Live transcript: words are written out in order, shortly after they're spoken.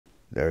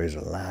there is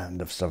a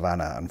land of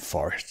savannah and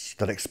forests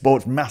that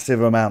exports massive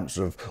amounts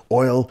of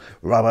oil,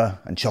 rubber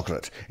and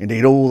chocolate,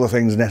 indeed all the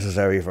things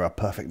necessary for a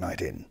perfect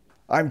night in.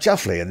 I'm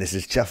Chuffley and this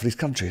is Chuffley's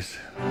Countries.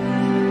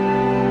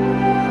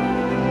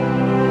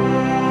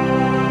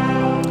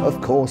 Of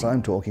course,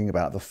 I'm talking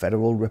about the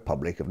Federal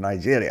Republic of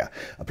Nigeria,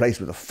 a place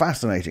with a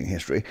fascinating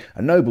history,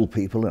 a noble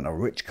people and a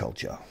rich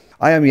culture.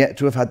 I am yet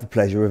to have had the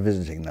pleasure of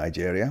visiting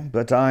Nigeria,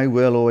 but I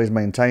will always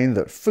maintain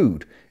that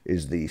food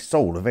is the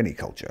soul of any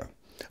culture.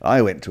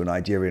 I went to a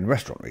Nigerian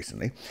restaurant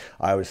recently.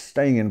 I was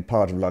staying in a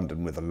part of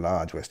London with a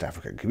large West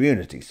African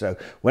community, so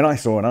when I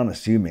saw an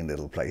unassuming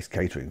little place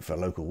catering for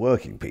local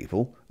working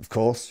people, of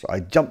course, I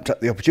jumped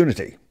at the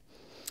opportunity.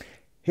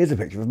 Here's a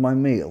picture of my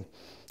meal.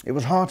 It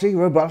was hearty,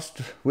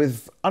 robust,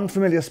 with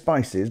unfamiliar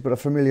spices but a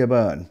familiar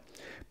burn.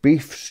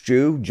 Beef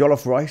stew,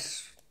 jollof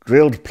rice,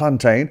 grilled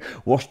plantain,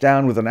 washed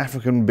down with an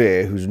African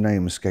beer whose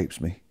name escapes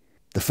me.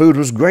 The food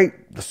was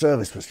great, the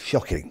service was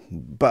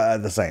shocking, but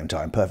at the same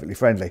time perfectly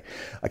friendly.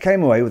 I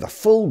came away with a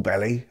full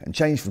belly and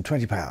change from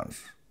 £20.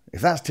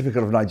 If that's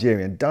typical of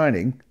Nigerian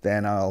dining,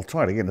 then I'll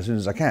try it again as soon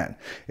as I can.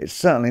 It's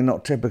certainly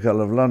not typical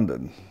of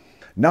London.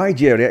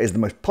 Nigeria is the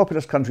most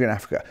populous country in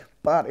Africa,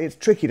 but it's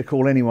tricky to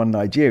call anyone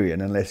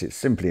Nigerian unless it's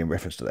simply in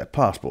reference to their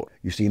passport.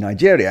 You see,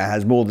 Nigeria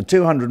has more than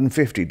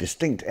 250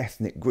 distinct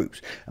ethnic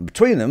groups, and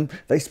between them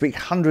they speak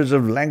hundreds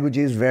of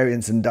languages,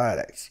 variants and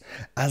dialects.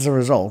 As a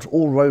result,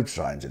 all road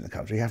signs in the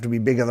country have to be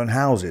bigger than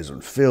houses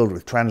and filled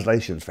with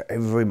translations for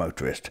every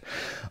motorist.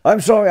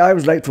 I'm sorry I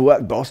was late for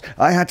work, boss.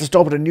 I had to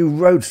stop at a new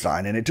road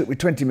sign and it took me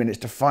 20 minutes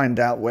to find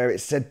out where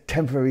it said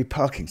temporary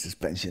parking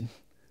suspension.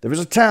 There is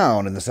a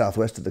town in the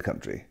southwest of the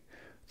country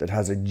that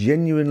has a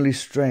genuinely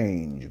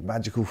strange,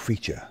 magical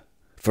feature.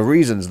 For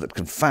reasons that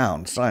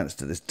confound science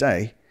to this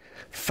day,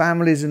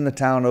 families in the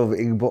town of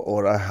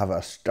Igbo have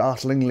a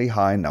startlingly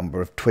high number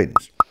of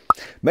twins.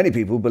 Many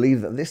people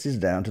believe that this is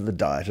down to the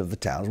diet of the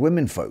town's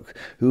womenfolk,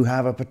 who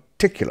have a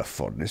particular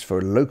fondness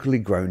for locally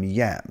grown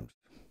yams.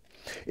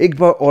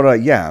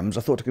 Igbo yams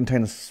are thought to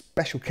contain a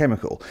special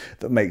chemical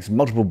that makes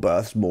multiple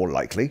births more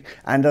likely,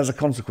 and as a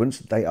consequence,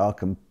 they are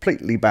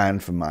completely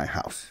banned from my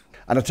house.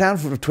 And a town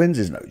full of twins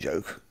is no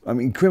joke. I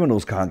mean,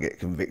 criminals can't get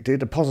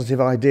convicted. A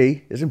positive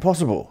ID is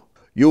impossible.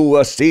 You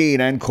were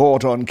seen and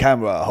caught on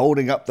camera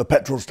holding up the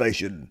petrol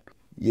station.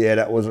 Yeah,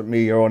 that wasn't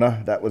me, Your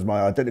Honour. That was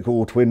my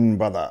identical twin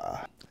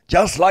brother.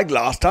 Just like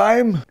last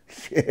time?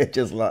 Yeah,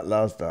 just like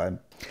last time.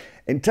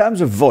 In terms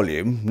of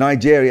volume,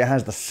 Nigeria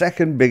has the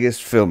second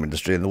biggest film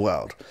industry in the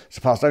world,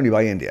 surpassed only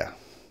by India.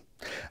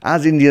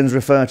 As Indians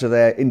refer to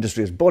their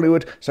industry as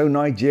Bollywood, so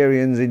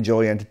Nigerians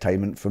enjoy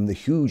entertainment from the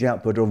huge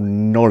output of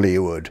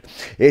Nollywood.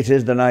 It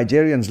is the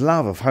Nigerians'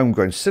 love of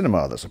homegrown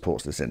cinema that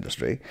supports this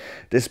industry,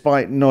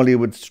 despite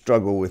Nollywood's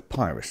struggle with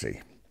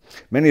piracy.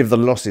 Many of the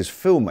losses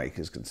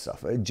filmmakers can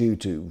suffer due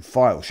to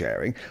file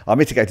sharing are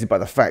mitigated by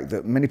the fact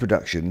that many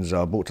productions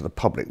are brought to the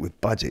public with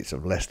budgets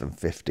of less than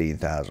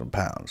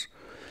 £15,000.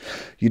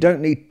 You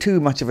don't need too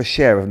much of a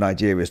share of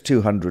Nigeria's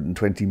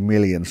 220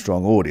 million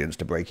strong audience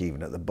to break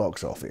even at the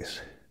box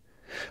office.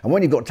 And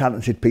when you've got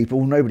talented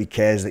people, nobody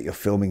cares that you're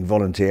filming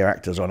volunteer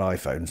actors on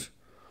iPhones.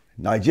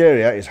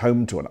 Nigeria is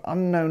home to an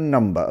unknown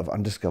number of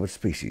undiscovered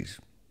species.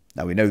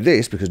 Now we know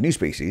this because new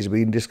species are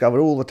being discovered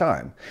all the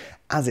time.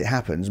 As it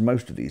happens,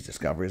 most of these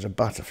discoveries are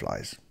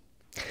butterflies.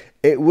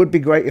 It would be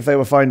great if they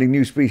were finding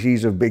new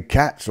species of big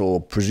cats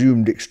or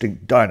presumed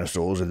extinct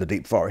dinosaurs in the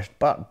deep forest,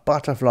 but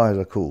butterflies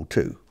are cool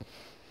too.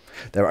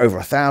 There are over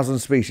 1,000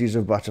 species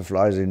of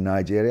butterflies in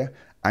Nigeria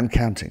and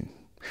counting.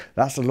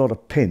 That's a lot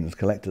of pins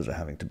collectors are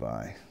having to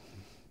buy.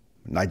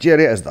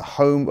 Nigeria is the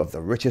home of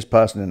the richest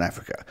person in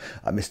Africa,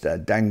 a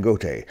Mr.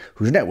 Dangote,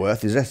 whose net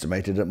worth is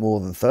estimated at more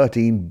than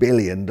 $13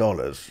 billion.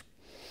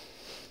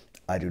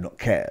 I do not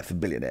care for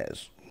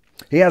billionaires.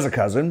 He has a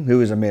cousin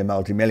who is a mere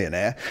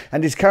multimillionaire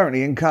and is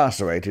currently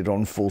incarcerated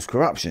on false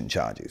corruption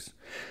charges.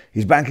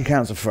 His bank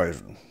accounts are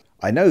frozen.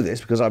 I know this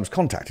because I was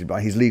contacted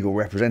by his legal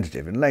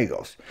representative in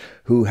Lagos,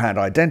 who had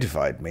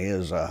identified me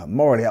as a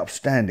morally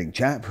upstanding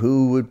chap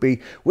who would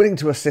be willing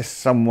to assist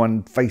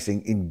someone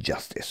facing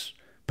injustice,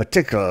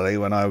 particularly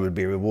when I would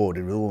be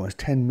rewarded with almost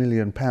 £10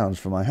 million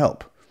for my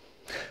help.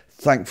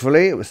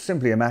 Thankfully, it was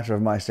simply a matter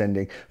of my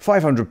sending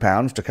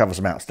 £500 to cover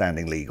some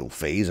outstanding legal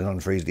fees and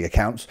unfreeze the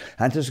accounts,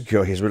 and to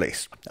secure his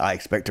release. I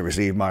expect to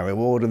receive my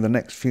reward in the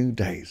next few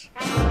days.